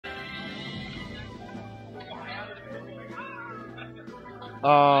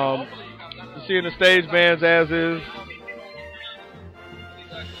You see in the stage bands as is.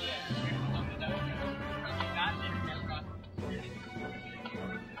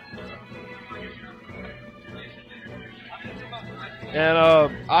 And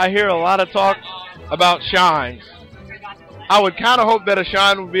I hear a lot of talk about shines. I would kind of hope that a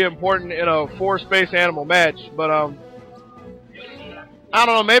shine would be important in a 4-space animal match, but I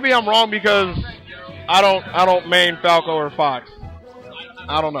don't know. Maybe I'm wrong because I don't main Falco or Fox.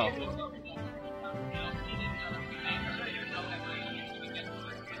 I don't know.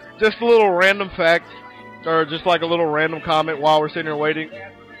 Just a little random fact, or just like a little random comment while we're sitting here waiting.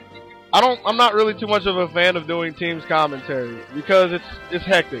 I'm not really too much of a fan of doing teams commentary because it's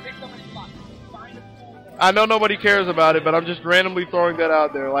hectic. I know nobody cares about it, but I'm just randomly throwing that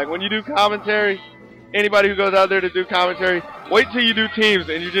out there. Like when you do commentary, anybody who goes out there to do commentary, wait till you do teams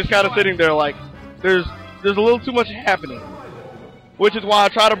and you're just kind of sitting there like there's a little too much happening. Which is why I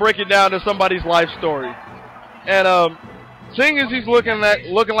try to break it down to somebody's life story. And seeing as he's looking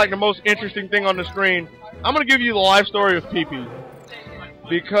like the most interesting thing on the screen, I'm gonna give you the life story of PeePEe.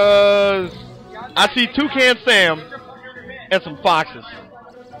 Because I see Toucan Sam and some foxes.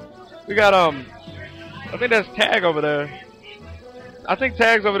 We got I think that's Tag over there. I think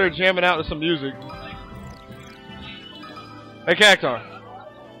Tag's over there jamming out to some music. Hey Cactuar.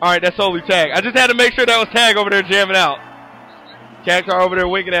 Alright, that's totally Tag. I just had to make sure that was Tag over there jamming out. Cactuar over there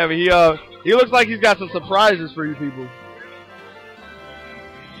winking at me. He looks like he's got some surprises for you people.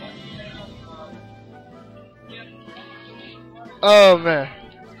 Oh man.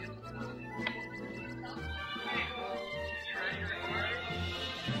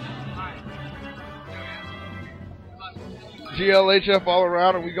 GLHF all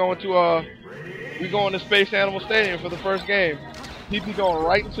around, and we going to Space Animal Stadium for the first game. PeePEe going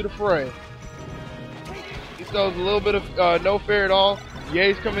right into the fray. He throws a little bit of no fair at all.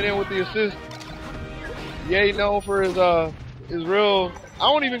 Ye's coming in with the assist. Ye known for his real, I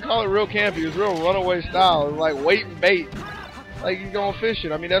won't even call it real campy, his real runaway style. It's like wait and bait. Like he's going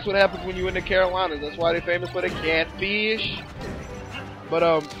fishing. I mean that's what happens when you in the Carolinas. That's why they're famous for the catfish.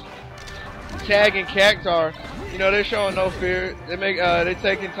 But Tag and Cactuar, you know, they're showing no fear. They're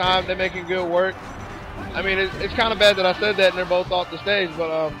taking time. They're making good work. I mean, it's kind of bad that I said that and they're both off the stage,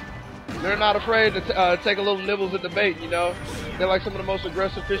 but they're not afraid to take a little nibbles at the bait. You know, they're like some of the most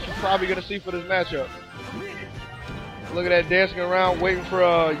aggressive fish you're probably gonna see for this matchup. Look at that dancing around, waiting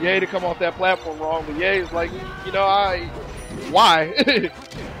for Ye to come off that platform wrong. But Ye is like, you know, why?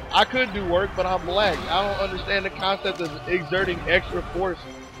 I could do work, but I'm black. I don't understand the concept of exerting extra force.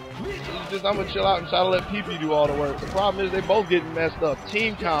 It's just I'm gonna chill out and try to let PeePEe do all the work. The problem is they both getting messed up.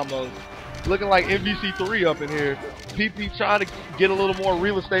 Team combos, looking like MVC3 up in here. PeePEe trying to get a little more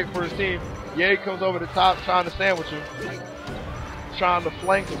real estate for his team. Ye comes over the top trying to sandwich him, trying to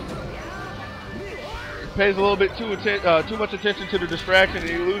flank him. Pays a little bit too much attention to the distraction and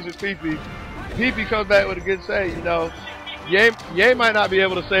he loses PeePEe. PeePEe comes back with a good save, you know. Ye might not be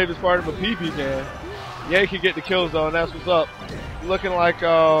able to save his partner, but PeePEe can. Ye can get the kills though, and that's what's up. Looking like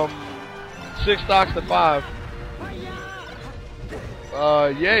 6 stocks to 5.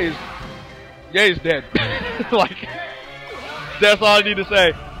 Ye's dead. Like that's all I need to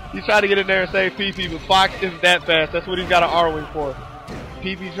say. He's trying to get in there and save PeePEe, but Fox isn't that fast. That's what he's got an R-wing for.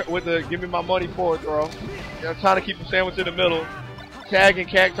 PeePEe with the give me my money forward throw. They're trying to keep the sandwich in the middle. Tag and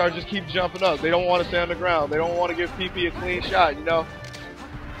Cactuar just keep jumping up. They don't want to stay on the ground. They don't want to give PeePEe a clean shot, you know.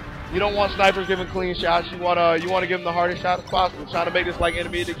 You don't want snipers giving clean shots. You want to give them the hardest shot as possible. Trying to make this like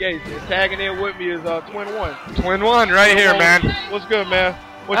enemy at the gates. And tagging in with me is Twin One. Twin One right here, man. What's good, man?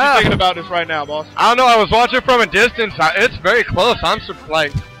 What you thinking about this right now, boss? I don't know. I was watching from a distance. It's very close. I'm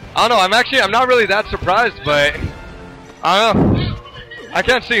like, I don't know. I'm not really that surprised, but I don't know. I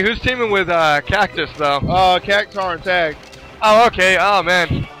can't see who's teaming with Cactus though. Cactuar and Tag. Oh, okay. Oh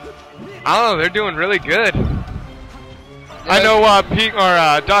man. I don't know. They're doing really good. Yeah, I know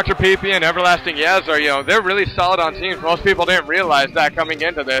Dr. PeePEe and Everlasting Yaz are, you know, they're really solid on teams. Most people didn't realize that coming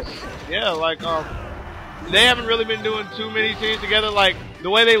into this. Yeah, like they haven't really been doing too many teams together. Like the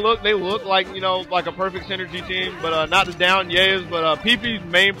way they look like, you know, like a perfect synergy team. But not to down Yaz, but PeePEe's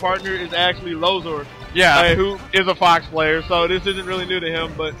main partner is actually Lozor. Yeah, who is a Fox player, so this isn't really new to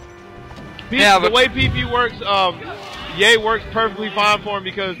him. But the way PeePEe works, Ye works perfectly fine for him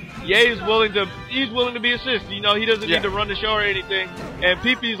because Ye is willing to be assisted. You know, he doesn't need to run the show or anything, and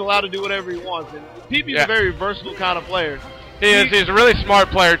PeePEe is allowed to do whatever he wants. And PeePEe is a very versatable kind of player. He's a really smart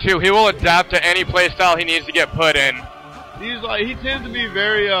player too. He will adapt to any play style he needs to get put in. He tends to be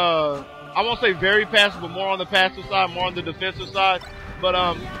very I won't say very passive, but more on the passive side, more on the defensive side.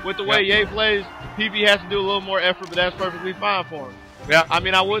 But with the way Ye plays, PeePEe has to do a little more effort, but that's perfectly fine for him. Yeah. I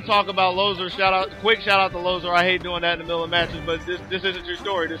mean, I would talk about Loser. Quick shout out to Loser. I hate doing that in the middle of matches, but this isn't your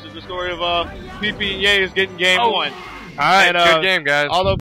story. This is the story of PeePEe and Ye is getting game one. All right, And, good game, guys. Although